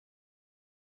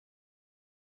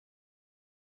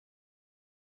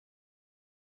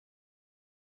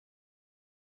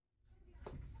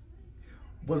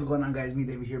What's going on, guys? Me,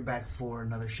 David, here, back for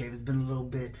another shave. It's been a little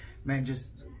bit, man,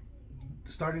 just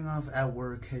starting off at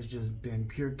work has just been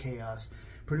pure chaos.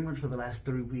 Pretty much for the last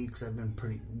 3 weeks, I've been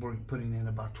putting in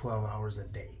about 12 hours a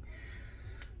day.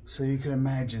 So you can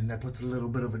imagine that puts a little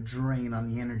bit of a drain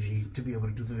on the energy to be able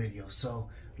to do the video. So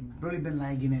really been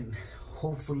lagging it.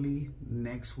 Hopefully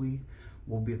next week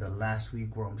will be the last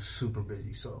week where I'm super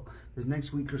busy. So this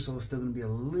next week or so is still gonna be a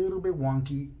little bit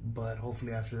wonky, but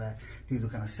hopefully after that things will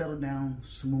kind of settle down,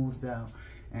 smoothed out,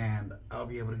 and I'll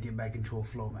be able to get back into a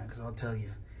flow, man. Because I'll tell you,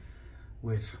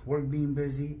 with work being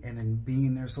busy and then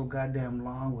being there so goddamn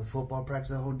long with football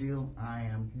practice, the whole deal, I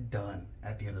am done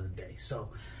at the end of the day. So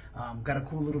got a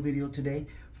cool little video today.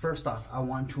 First off, I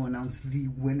want to announce the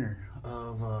winner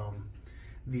of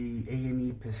the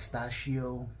A&E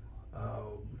Pistachio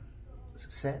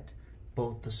set,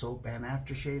 both the soap and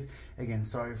aftershave. Again,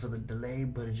 sorry for the delay,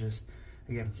 but it just,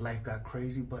 again, life got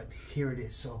crazy, but here it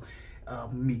is. So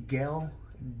Miguel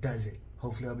does it.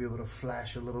 Hopefully I'll be able to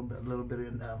flash a little bit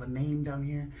of a name down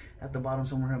here at the bottom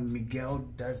somewhere. Miguel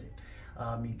does it.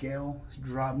 Miguel,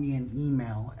 drop me an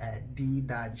email at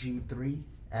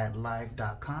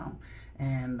d.g3@live.com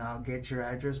and I'll get your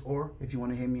address, or if you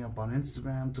want to hit me up on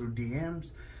Instagram through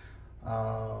DMs,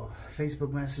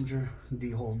 Facebook Messenger,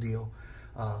 the whole deal.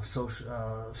 So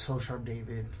Sharp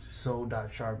David,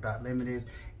 so.sharp.limited,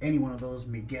 any one of those.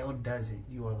 Miguel does it.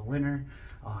 You are the winner.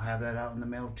 I'll have that out in the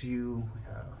mail to you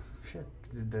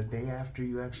the day after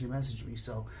you actually message me.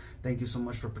 So thank you so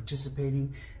much for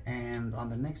participating, and on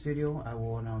the next video I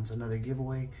will announce another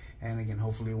giveaway, and again,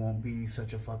 hopefully it won't be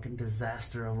such a fucking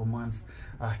disaster of a month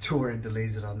to where it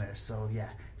delays it on there. So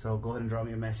yeah, so go ahead and drop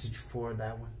me a message for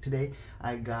that one. Today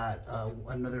I got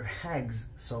another HAGS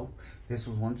soap. This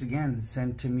was once again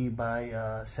sent to me by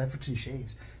Sepherton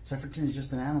Shaves. Sepherton is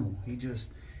just an animal. He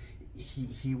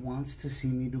wants to see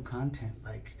me do content,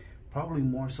 like probably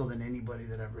more so than anybody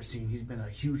that I've ever seen. He's been a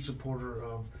huge supporter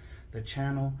of the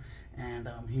channel, and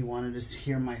he wanted to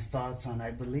hear my thoughts on,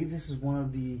 I believe this is one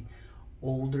of the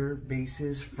older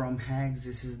bases from HAGS.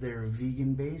 This is their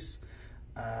vegan base.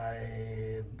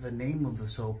 The name of the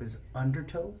soap is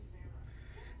Undertow,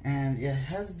 and it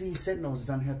has the scent notes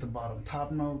down here at the bottom.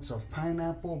 Top notes of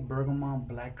pineapple, bergamot,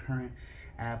 blackcurrant,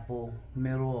 apple,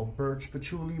 middle of birch,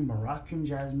 patchouli, Moroccan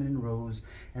jasmine, and rose,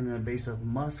 and then a base of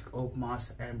musk, oak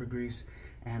moss, ambergris,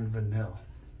 and vanilla.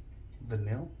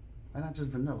 Vanilla? Why not just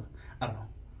vanilla? I don't know.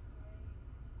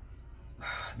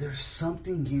 There's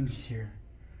something in here,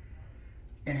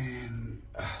 and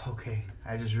okay,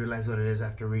 I just realized what it is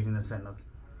after reading the sentence.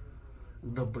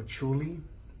 The patchouli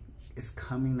is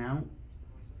coming out.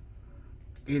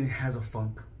 It has a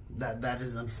funk. That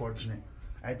is unfortunate.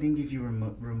 I think if you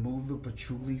remove the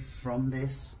patchouli from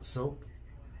this soap,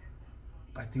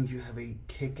 I think you have a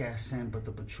kick-ass scent, but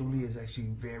the patchouli is actually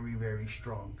very, very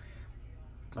strong.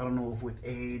 I don't know if with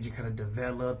age it kind of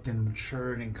developed and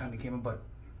matured and kind of came up, but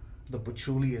the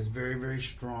patchouli is very, very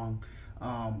strong,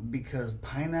 because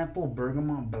pineapple,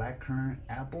 bergamot, blackcurrant,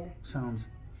 apple sounds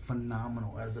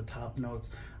phenomenal as the top notes.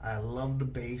 I love the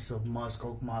base of musk,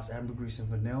 oak moss, ambergris, and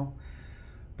vanilla.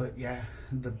 But yeah,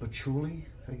 the patchouli,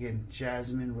 again,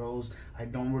 jasmine, rose. I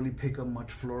don't really pick up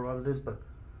much floral out of this, but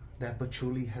that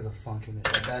patchouli has a funk in it.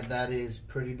 That is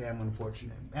pretty damn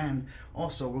unfortunate. And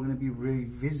also, we're going to be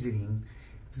revisiting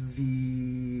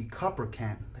the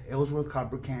Kopperkant, the Ellsworth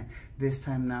Kopperkant, this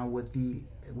time now with the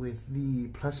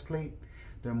plus plate.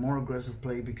 They're more aggressive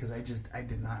plate, because I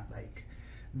did not like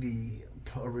the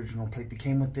original plate that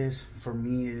came with this. For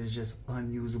me, it is just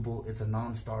unusable. It's a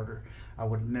non-starter. I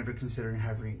would never consider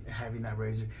having that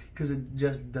razor, because it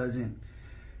just doesn't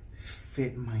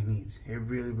fit my needs. It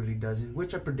really, really doesn't,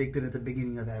 which I predicted at the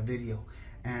beginning of that video.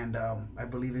 And I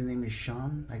believe his name is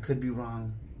Sean. I could be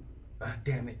wrong.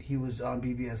 Damn it, he was on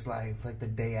BBS Live like the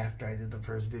day after I did the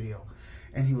first video,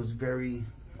 and he was very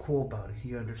cool about it.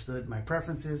 He understood my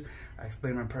preferences. I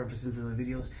explained my preferences in the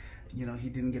videos. You know, he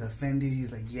didn't get offended.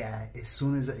 He's like, yeah, as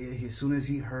soon as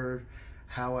he heard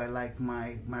how I like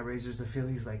my razors to feel,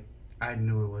 he's like, I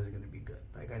knew it wasn't going to be good.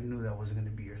 Like, I knew that wasn't going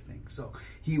to be your thing. So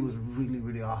he was really,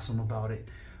 really awesome about it.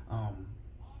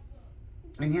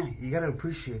 And yeah, you got to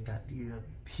appreciate that.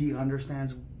 He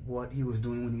understands what he was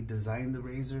doing when he designed the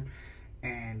razor,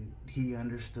 and he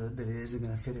understood that it isn't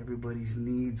going to fit everybody's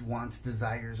needs, wants,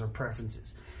 desires, or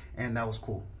preferences. And that was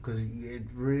cool, because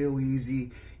it's real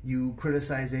easy. You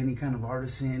criticize any kind of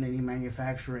artisan, any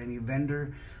manufacturer, any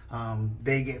vendor,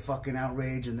 they get fucking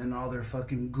outraged, and then all their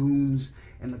fucking goons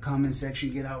in the comment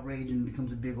section get outraged, and it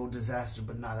becomes a big old disaster.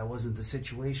 But nah, that wasn't the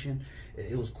situation.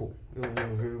 It was cool. It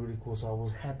was really, really cool. So I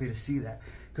was happy to see that,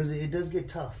 because it does get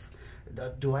tough.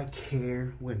 Do I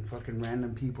care when fucking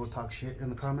random people talk shit in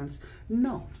the comments?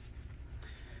 No.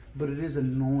 But it is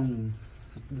annoying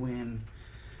when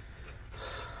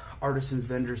artists and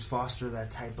vendors foster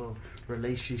that type of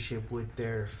relationship with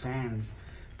their fans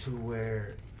to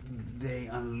where they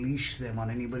unleash them on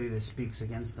anybody that speaks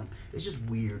against them. It's just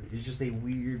weird. It's just a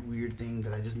weird thing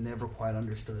that I just never quite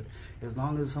understood. As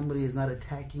long as somebody is not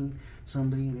attacking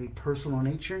somebody in a personal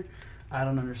nature, I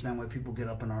don't understand why people get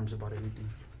up in arms about anything.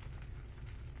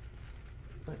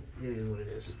 But it is what it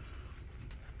is.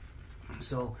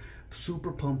 So,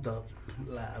 super pumped up.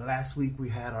 Last week we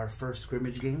had our first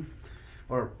scrimmage game.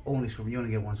 Or only scrimmage. You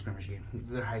only get one scrimmage game.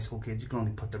 They're high school kids. You can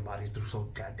only put their bodies through so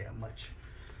goddamn much.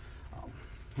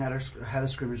 Had a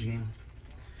scrimmage game.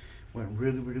 Went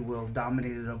really well.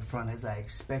 Dominated up front as I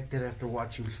expected after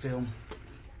watching film.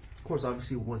 Of course,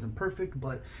 obviously it wasn't perfect,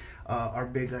 but our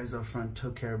big guys up front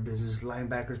took care of business.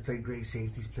 Linebackers played great.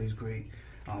 Safeties played great.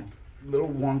 Little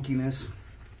wonkiness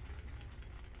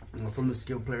from the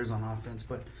skilled players on offense,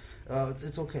 but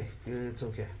it's okay. It's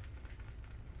okay.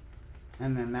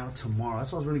 And then now tomorrow.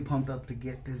 That's why I was really pumped up to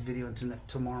get this video into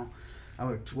tomorrow.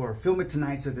 Or film it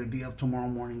tonight, so it's going to be up tomorrow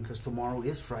morning, because tomorrow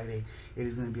is Friday. It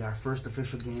is going to be our first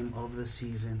official game of the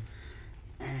season.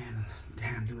 And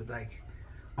damn, dude, like,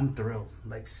 I'm thrilled.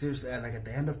 Like, seriously, like at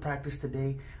the end of practice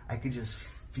today, I could just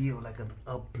feel like an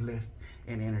uplift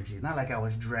in energy. Not like I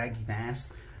was dragging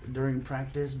ass during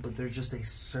practice, but there's just a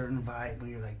certain vibe when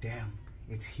you're like, damn,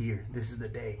 it's here. This is the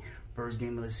day. First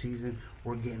game of the season,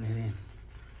 we're getting it in.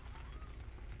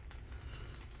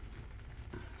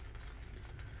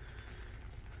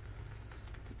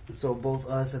 So both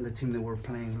us and the team that we're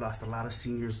playing lost a lot of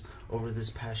seniors over this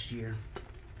past year.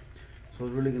 So we're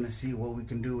really going to see what we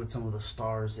can do with some of the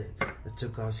stars that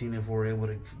took off, seeing if we're able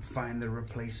to find their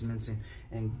replacements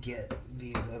and get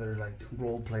these other like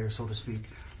role players, so to speak,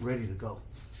 ready to go.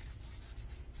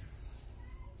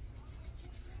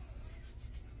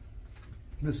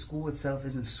 The school itself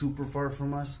isn't super far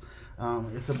from us.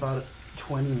 It's about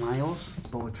 20 miles,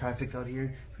 but with traffic out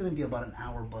here, it's going to be about an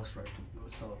hour bus ride.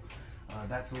 So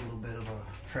that's a little bit of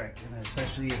a trek, and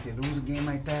especially if you lose a game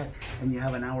like that and you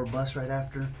have an hour bus right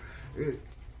after, I'm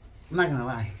not gonna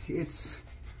lie, it's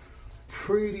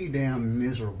pretty damn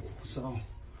miserable. So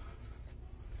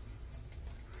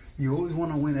you always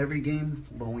want to win every game,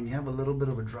 but when you have a little bit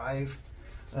of a drive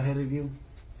ahead of you,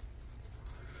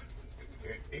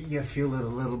 you feel it a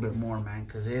little bit more, man,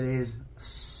 because it is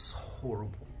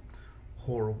horrible.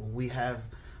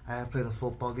 I have played a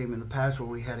football game in the past where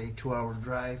we had a 2-hour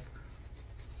drive,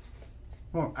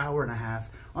 or hour and a half.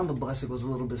 On the bus, it was a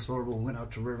little bit slower, but we went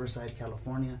out to Riverside,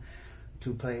 California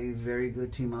to play a very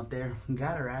good team out there.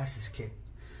 Got our asses kicked.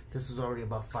 This was already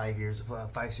about 5,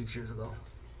 6 years ago.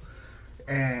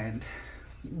 And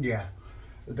yeah,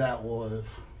 that was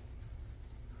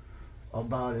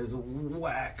about as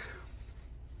whack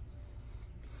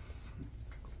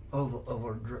of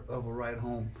a ride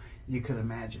home you could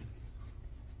imagine.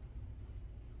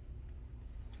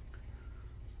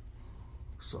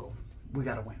 So we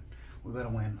gotta win. We gotta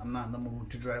win. I'm not in the mood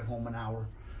to drive home an hour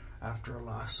after a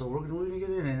loss. So we're gonna get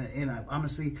in. And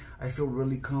honestly, I feel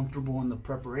really comfortable in the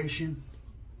preparation.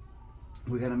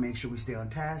 We gotta make sure we stay on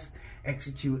task,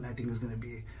 execute, and I think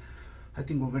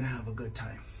we're gonna have a good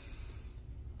time.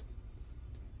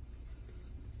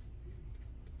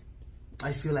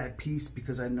 I feel at peace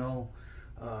because I know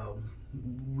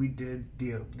we did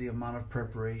the amount of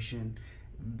preparation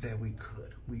that we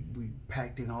could. We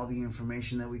packed in all the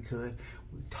information that we could.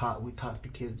 We taught the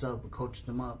kids up, we coached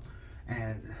them up,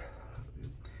 and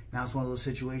now it's one of those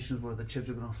situations where the chips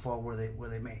are gonna fall where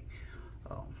they may.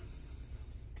 Bam,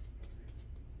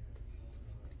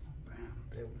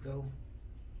 there we go.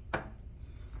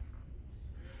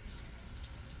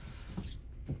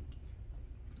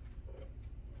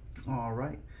 All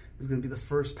right, this is going to be the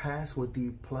first pass with the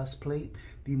plus plate,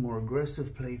 the more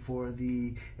aggressive plate for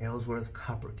the Ellsworth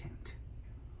Kopperkant.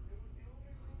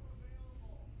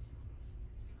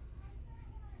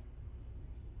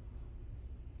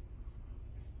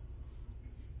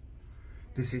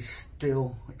 This is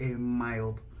still a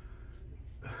mild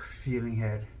feeling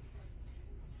head.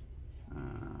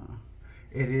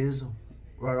 It is,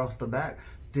 right off the bat,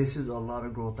 this is a lot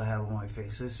of growth I have on my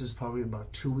face. This is probably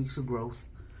about 2 weeks of growth.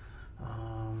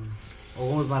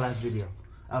 When was my last video?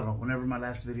 I don't know, whenever my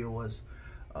last video was.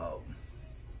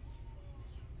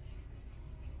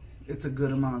 It's a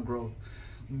good amount of growth.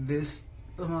 This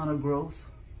amount of growth,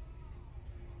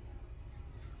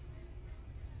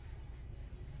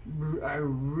 I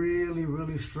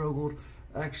really struggled.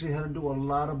 I actually had to do a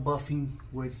lot of buffing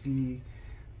with the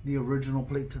original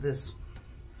plate to this.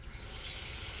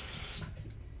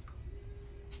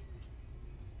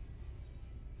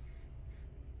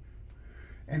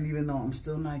 And even though I'm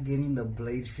still not getting the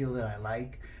blade feel that I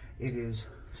like, it is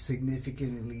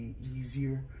significantly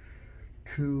easier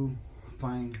to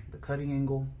find the cutting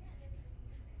angle.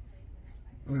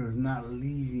 It is not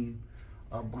leaving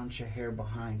a bunch of hair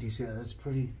behind. You see that? That's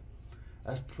pretty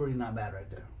not bad right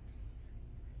there.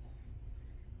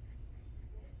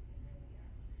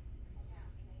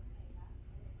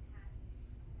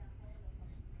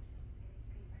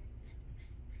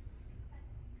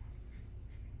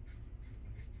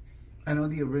 I know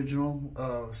the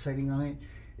original setting on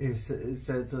it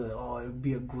says, oh, it would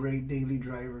be a great daily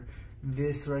driver.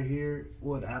 This right here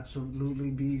would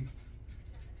absolutely be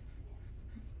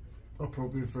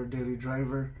appropriate for a daily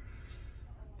driver.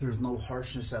 There's no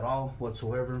harshness at all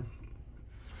whatsoever.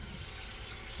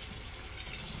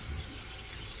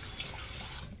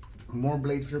 More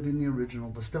blade feel than the original,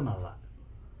 but still not a lot.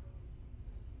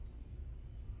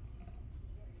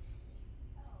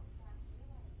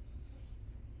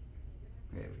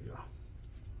 There we go.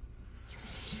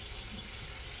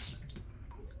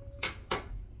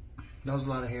 That was a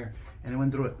lot of hair, and it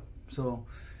went through it. So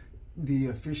the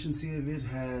efficiency of it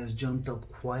has jumped up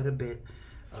quite a bit.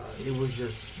 It was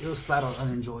flat out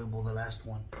unenjoyable, the last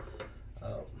one.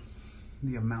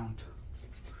 The amount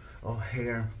of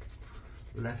hair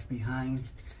left behind,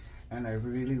 and I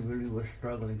really was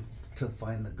struggling to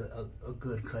find a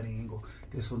good cutting angle.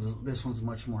 This one's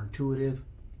much more intuitive,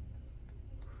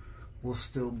 while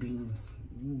still being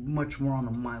much more on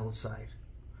the mild side.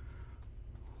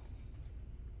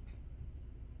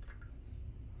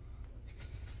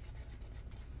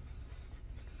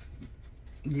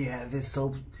 Yeah, this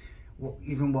soap, well,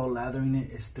 even while lathering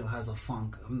it, it still has a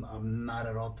funk. I'm not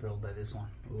at all thrilled by this one.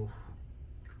 Ooh.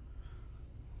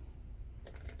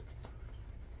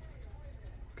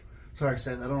 Sorry,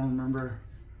 Seth, I don't remember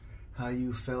how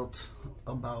you felt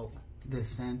about this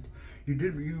scent. You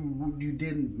did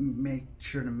make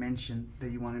sure to mention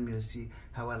that you wanted me to see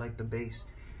how I like the base,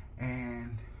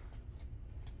 and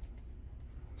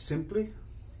simply,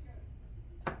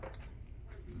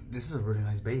 this is a really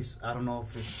nice base. I don't know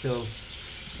if it's still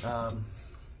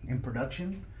in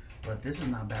production, but this is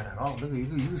not bad at all. Look,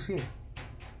 you see it.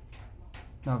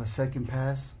 Now the second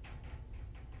pass,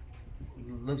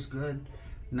 looks good.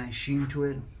 Nice sheen to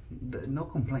it. No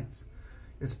complaints.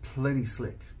 It's plenty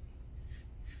slick.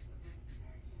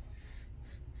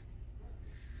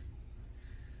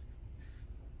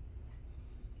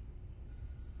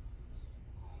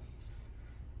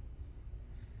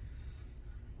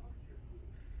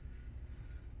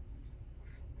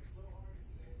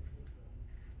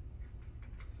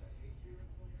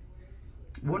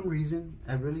 One reason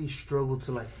I really struggle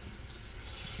to like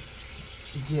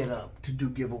get up to do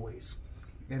giveaways,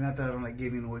 and not that I don't like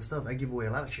giving away stuff, I give away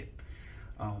a lot of shit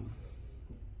on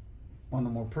the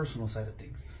more personal side of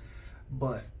things,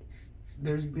 but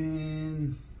there's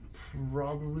been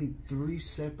probably 3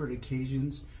 separate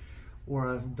occasions where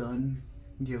I've done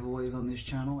giveaways on this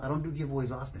channel. I don't do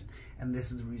giveaways often, and this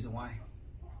is the reason why.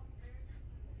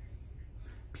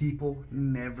 People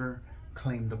never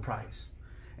claim the prize.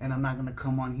 And I'm not gonna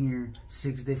come on here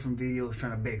 6 different videos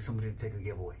trying to beg somebody to take a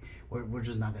giveaway. We're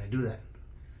just not gonna do that.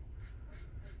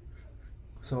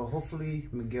 So hopefully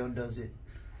Miguel does it.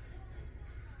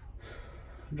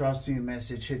 Drops me a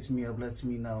message, hits me up, lets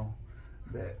me know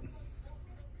that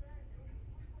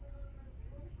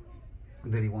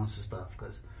he wants the stuff.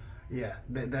 Cause yeah,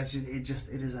 that's just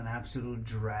it is an absolute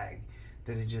drag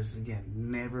that it just, again,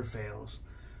 never fails.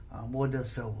 Well, it does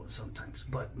fail sometimes,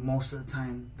 but most of the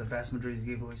time, the vast majority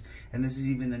of giveaways, and this is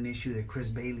even an issue that Chris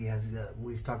Bailey has,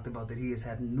 we've talked about, that he has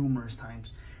had numerous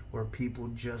times where people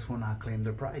just will not claim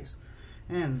their prize.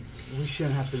 And we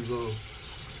shouldn't have to go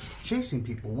chasing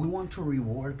people. We want to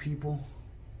reward people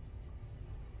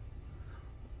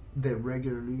that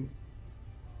regularly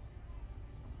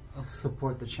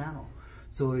support the channel.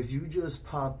 So if you just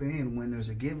pop in when there's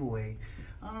a giveaway,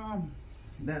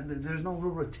 there's no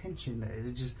real retention there.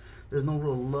 There's no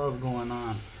real love going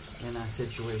on in that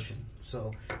situation.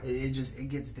 So it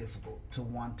gets difficult to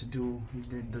want to do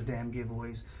the damn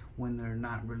giveaways when they're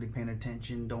not really paying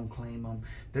attention. Don't claim them.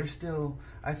 They're still.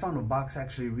 I found a box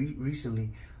actually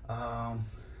recently,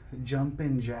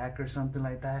 Jumpin' Jack or something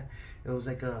like that. It was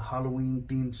like a Halloween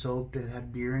themed soap that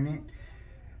had beer in it.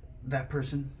 That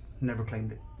person never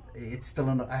claimed it. It's still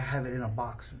in. I have it in a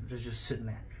box, just sitting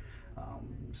there.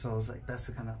 So I was like, that's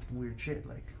the kind of weird shit.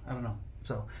 Like, I don't know.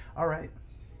 So, all right,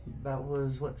 that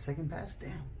was what, second pass?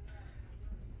 Damn.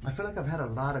 I feel like I've had a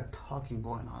lot of talking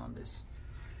going on this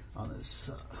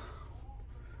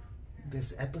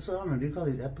episode. I don't know. Do you call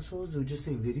these episodes? Do we just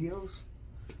say videos?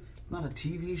 It's not a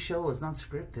TV show. It's not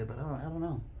scripted. But I don't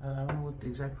know. I don't know what the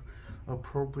exact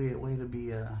appropriate way to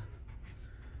be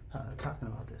talking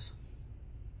about this.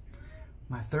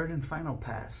 My third and final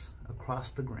pass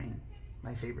across the grain.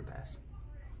 My favorite pass.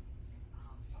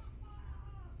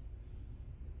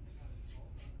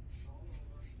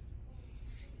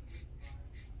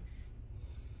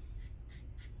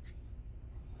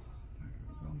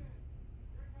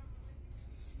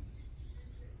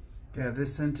 Yeah,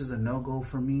 this scent is a no-go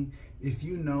for me. If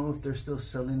you know if they're still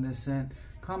selling this scent,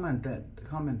 comment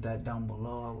that down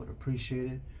below. I would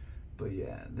appreciate it. But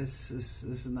yeah, this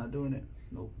is not doing it.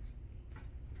 Nope.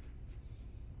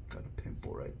 Got a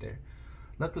pimple right there.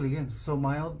 Luckily, again, so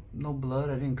mild, no blood.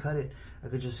 I didn't cut it. I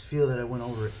could just feel that I went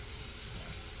over it.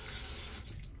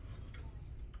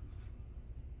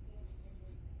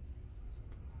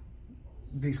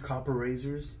 These copper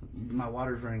razors, my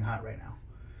water's running hot right now.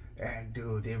 And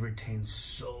dude, they retain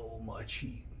so much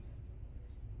heat.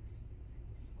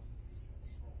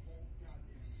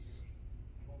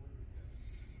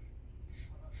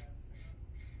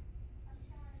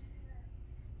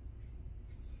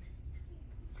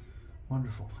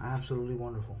 Wonderful, absolutely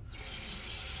wonderful.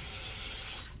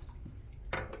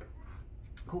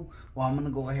 Cool. Well, I'm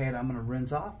gonna go ahead, I'm gonna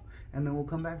rinse off, and then we'll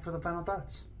come back for the final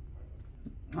thoughts.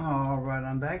 All right,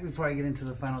 I'm back. Before I get into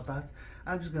the final thoughts,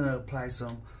 I'm just gonna apply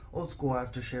some old school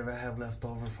aftershave I have left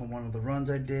over from one of the runs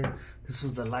I did. This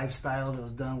was the Lifestyle that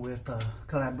was done with a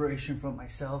collaboration from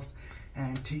myself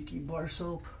and Tiki Bar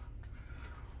Soap.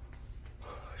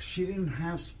 She didn't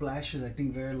have splashes, I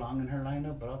think, very long in her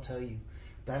lineup, but I'll tell you,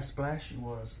 that splash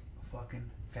was fucking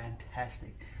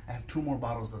fantastic. I have 2 more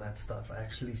bottles of that stuff. I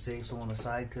actually saved some on the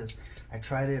side because I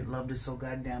tried it, loved it so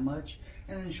goddamn much.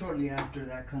 And then shortly after,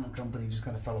 that kind of company just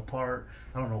kind of fell apart.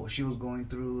 I don't know what she was going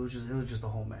through. It was just a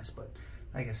whole mess, but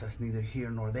I guess that's neither here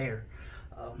nor there.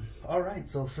 All right,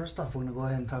 so first off, we're gonna go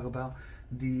ahead and talk about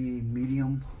the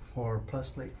medium or plus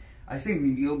plate. I say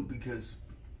medium because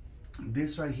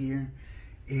this right here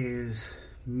is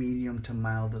medium to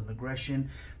mild in aggression,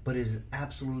 but is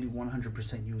absolutely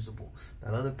 100% usable.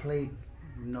 That other plate,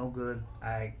 no good.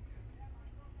 I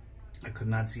could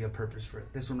not see a purpose for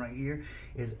it. This one right here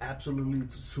is absolutely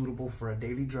suitable for a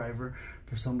daily driver,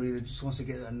 for somebody that just wants to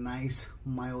get a nice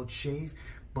mild shave,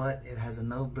 but it has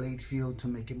enough blade feel to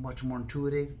make it much more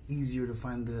intuitive, easier to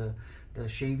find the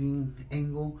shaving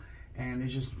angle, and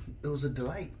it was a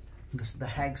delight. The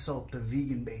HAGS soap, the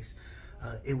vegan base,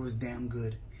 it was damn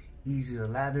good. Easy to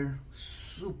lather,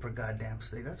 super goddamn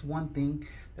slick. That's one thing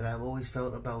that I've always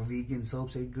felt about vegan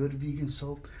soaps. A good vegan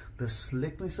soap, the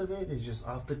slickness of it is just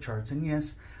off the charts. And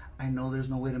yes, I know there's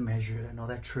no way to measure it. I know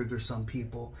that triggers some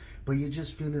people, but you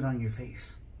just feel it on your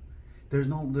face. There's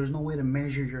no way to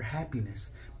measure your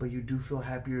happiness, but you do feel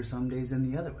happier some days than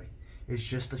the other way. It's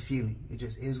just a feeling. It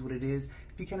just is what it is.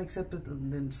 If you can't accept it,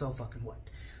 then so fucking what.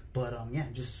 But yeah,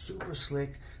 just super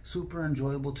slick, super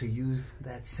enjoyable to use.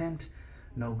 That scent,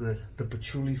 no good. The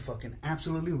patchouli fucking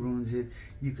absolutely ruins it.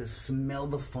 You can smell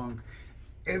the funk.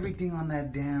 Everything on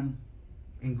that damn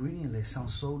ingredient list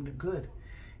sounds so good.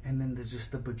 And then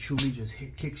the patchouli just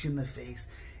kicks you in the face.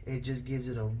 It just gives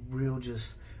it a real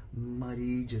just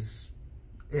muddy, just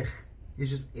it's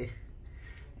just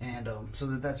and so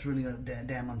that's really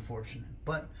damn unfortunate.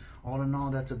 But all in all,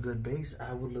 that's a good base.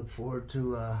 I would look forward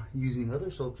to using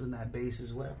other soaps in that base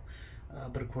as well.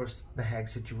 But of course, the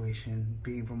HAGS situation,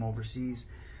 being from overseas,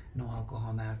 no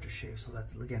alcohol in the aftershave. So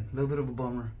that's, again, a little bit of a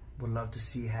bummer. Would love to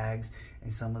see HAGS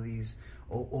and some of these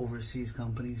overseas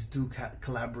companies do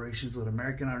collaborations with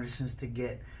American artisans to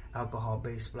get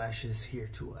alcohol-based splashes here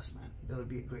to us, man. That would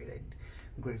be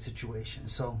a great situation.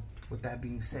 So with that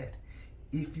being said,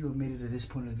 if you have made it to this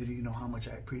point of the video, you know how much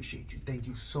I appreciate you. Thank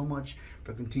you so much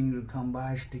for continuing to come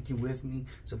by, sticking with me,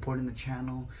 supporting the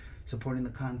channel, supporting the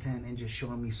content, and just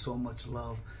showing me so much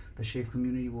love. The shave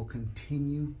community will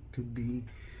continue to be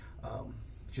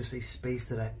just a space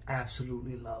that I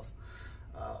absolutely love.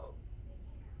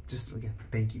 Just again,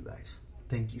 thank you guys.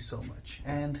 Thank you so much.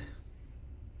 And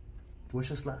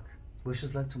wish us luck. Wish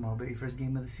us luck tomorrow. Very first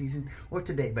game of the season. Or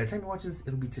today. By the time you're watching this,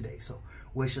 it'll be today. So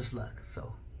wish us luck.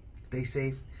 So stay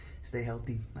safe, stay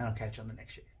healthy, and I'll catch you on the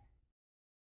next shave.